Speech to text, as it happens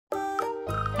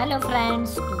Hello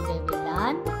friends, today we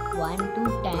learn 1 to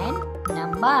 10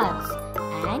 numbers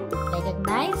and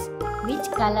recognize which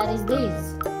color is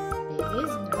this. This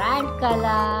is red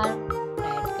color.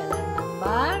 Red color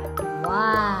number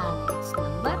 1. It's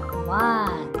number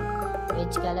 1.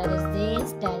 Which color is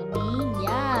this? Tell me.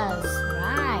 Yes,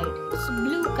 right. It's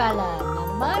blue color.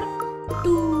 Number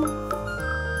 2.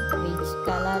 Which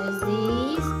color is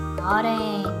this?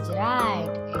 Orange.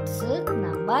 Right. It's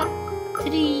number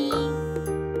 3.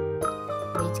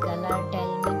 Which color?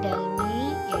 Tell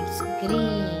me. It's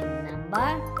green.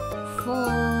 Number 4.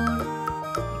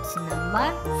 It's number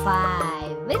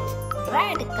 5 with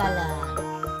red color.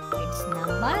 It's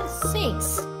number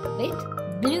 6 with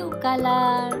blue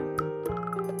color.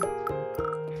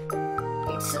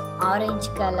 It's orange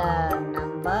color.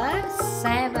 Number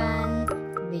 7.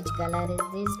 Which color is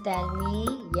this? Tell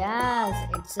me. Yes,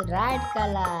 it's red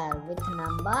color with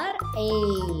number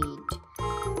 8.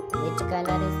 Which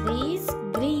color is this?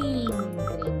 Green.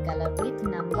 Green color with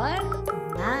number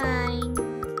 9.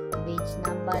 Which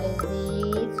number is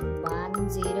this? 1,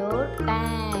 0,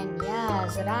 10.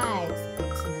 Yes, right.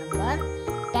 It's number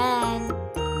 10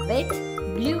 with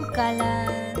blue color.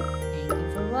 Thank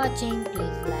you for watching.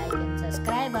 Please like and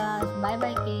subscribe us. Bye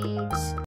bye kids.